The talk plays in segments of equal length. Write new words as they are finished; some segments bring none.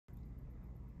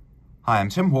Hi, I'm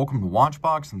Tim. Welcome to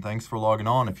Watchbox, and thanks for logging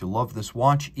on. If you love this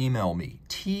watch, email me,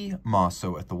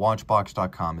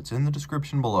 tmosso@thewatchbox.com. It's in the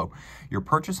description below. Your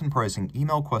purchase and pricing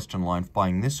email question line for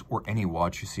buying this or any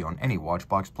watch you see on any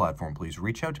Watchbox platform. Please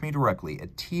reach out to me directly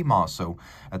at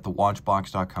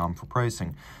tmosso@thewatchbox.com for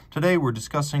pricing. Today, we're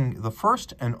discussing the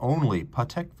first and only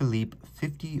Patek Philippe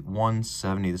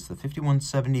 5170. This is the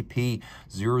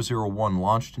 5170P-001,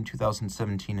 launched in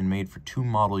 2017 and made for 2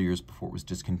 model years before it was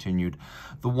discontinued.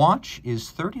 The watch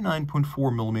is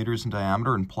 39.4 millimeters in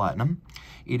diameter in platinum.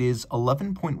 It is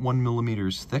 11.1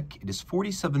 millimeters thick. It is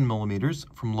 47 millimeters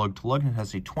from lug to lug, and it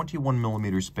has a 21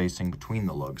 millimeter spacing between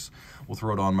the lugs. We'll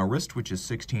throw it on my wrist, which is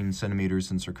 16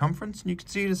 centimeters in circumference, and you can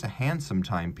see it is a handsome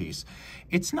timepiece.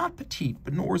 It's not petite,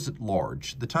 but nor is it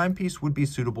large. The timepiece would be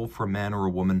suitable for a man or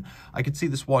a woman. I could see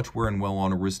this watch wearing well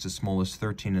on a wrist as small as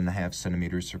 13.5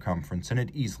 centimeters circumference, and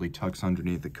it easily tucks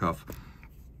underneath the cuff.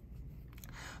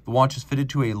 The watch is fitted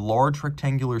to a large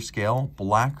rectangular scale,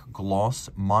 black gloss,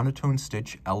 monotone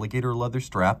stitch, alligator leather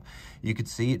strap. You can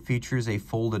see it features a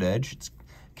folded edge. It's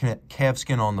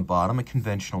calfskin on the bottom, a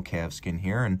conventional calfskin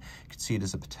here, and you can see it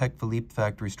is a Patek Philippe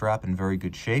factory strap in very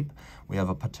good shape. We have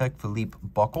a Patek Philippe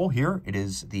buckle here. It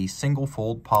is the single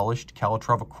fold polished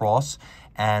Calatrava cross,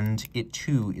 and it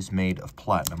too is made of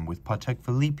platinum. With Patek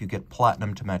Philippe, you get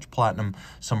platinum to match platinum.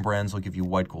 Some brands will give you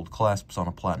white gold clasps on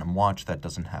a platinum watch. That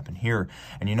doesn't happen here.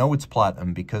 And you know it's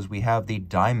platinum because we have the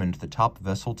diamond, the top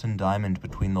Vesselton diamond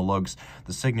between the lugs,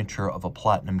 the signature of a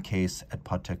platinum case at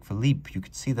Patek Philippe. You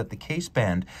can see that the case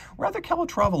band, rather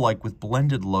Calatrava-like with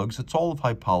blended lugs, it's all of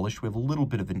high polish. We have a little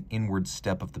bit of an inward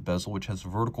step of the bezel, which has a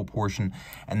vertical portion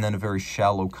and then a very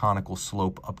shallow conical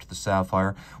slope up to the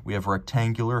sapphire. We have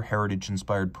rectangular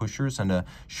heritage-inspired pushers and a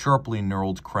sharply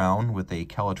knurled crown with a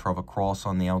Calatrava cross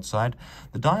on the outside.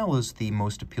 The dial is the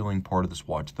most appealing part of this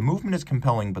watch. The movement is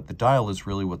compelling, but the dial is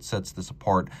really what sets this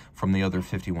apart from the other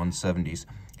 5170s.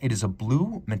 It is a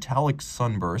blue metallic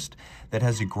sunburst that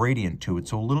has a gradient to it,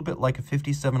 so a little bit like a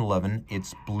 5711.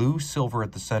 It's blue silver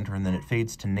at the center, and then it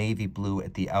fades to navy blue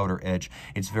at the outer edge.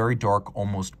 It's very dark,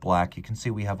 almost black. You can see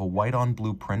we have a white on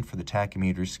blue print for the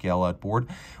tachymeter scale outboard,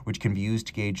 which can be used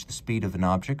to gauge the speed of an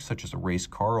object, such as a race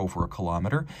car over a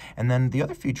kilometer. And then the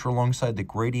other feature alongside the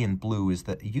gradient blue is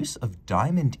the use of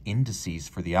diamond indices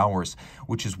for the hours,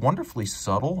 which is wonderfully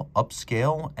subtle,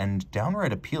 upscale, and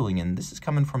downright appealing. And this is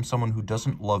coming from someone who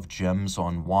doesn't love gems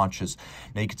on watches.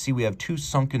 Now you can see we have 2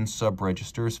 sunken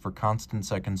sub-registers for constant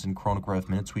seconds and chronograph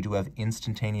minutes. We do have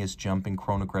instantaneous jumping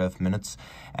chronograph minutes,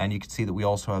 and you can see that we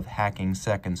also have hacking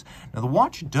seconds. Now the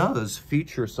watch does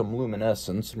feature some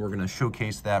luminescence, and we're going to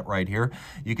showcase that right here.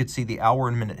 You can see the hour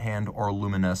and minute hand are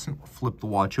luminescent. We'll flip the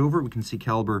watch over. We can see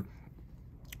caliber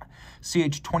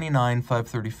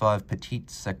CH29535 Petit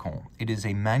Second. It is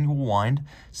a manual wind,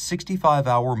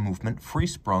 65-hour movement, free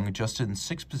sprung, adjusted in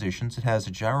 6 positions. It has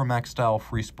a Gyromax-style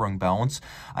free sprung balance,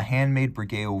 a handmade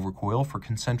Breguet overcoil for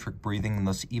concentric breathing and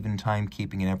thus even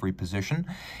timekeeping in every position.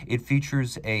 It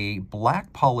features a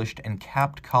black polished and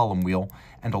capped column wheel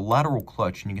and a lateral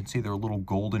clutch, and you can see there are little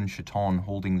golden chaton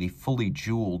holding the fully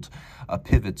jeweled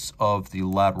pivots of the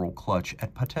lateral clutch.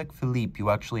 At Patek Philippe, you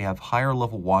actually have higher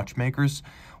level watchmakers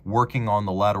working on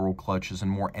the lateral clutches, and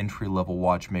more entry-level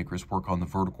watchmakers work on the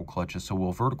vertical clutches. So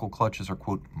while vertical clutches are,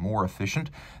 quote, more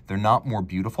efficient, they're not more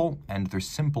beautiful, and they're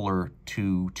simpler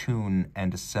to tune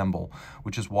and assemble,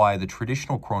 which is why the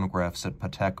traditional chronographs at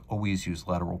Patek always use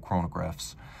lateral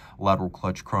chronographs. Lateral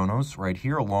clutch chronos right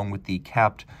here, along with the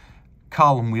capped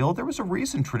column wheel. There was a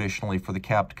reason traditionally for the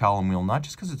capped column wheel, not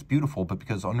just because it's beautiful, but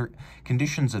because under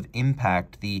conditions of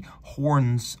impact, the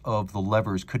horns of the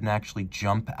levers couldn't actually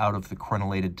jump out of the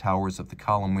crenellated towers of the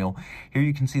column wheel. Here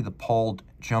you can see the pawled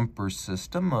jumper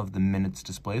system of the minutes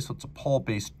display. So it's a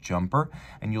pawl-based jumper,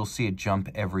 and you'll see it jump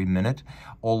every minute.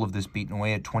 All of this beaten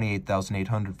away at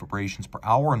 28,800 vibrations per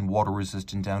hour and water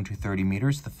resistant down to 30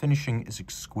 meters. The finishing is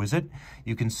exquisite.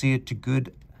 You can see it to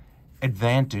good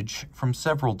advantage from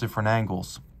several different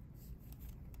angles.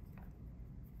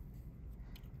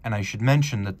 And I should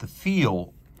mention that the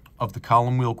feel of the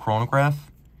column wheel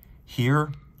chronograph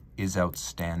here is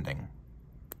outstanding.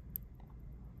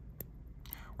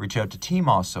 Reach out to Team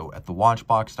Mosso at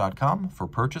thewatchbox.com for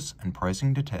purchase and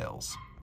pricing details.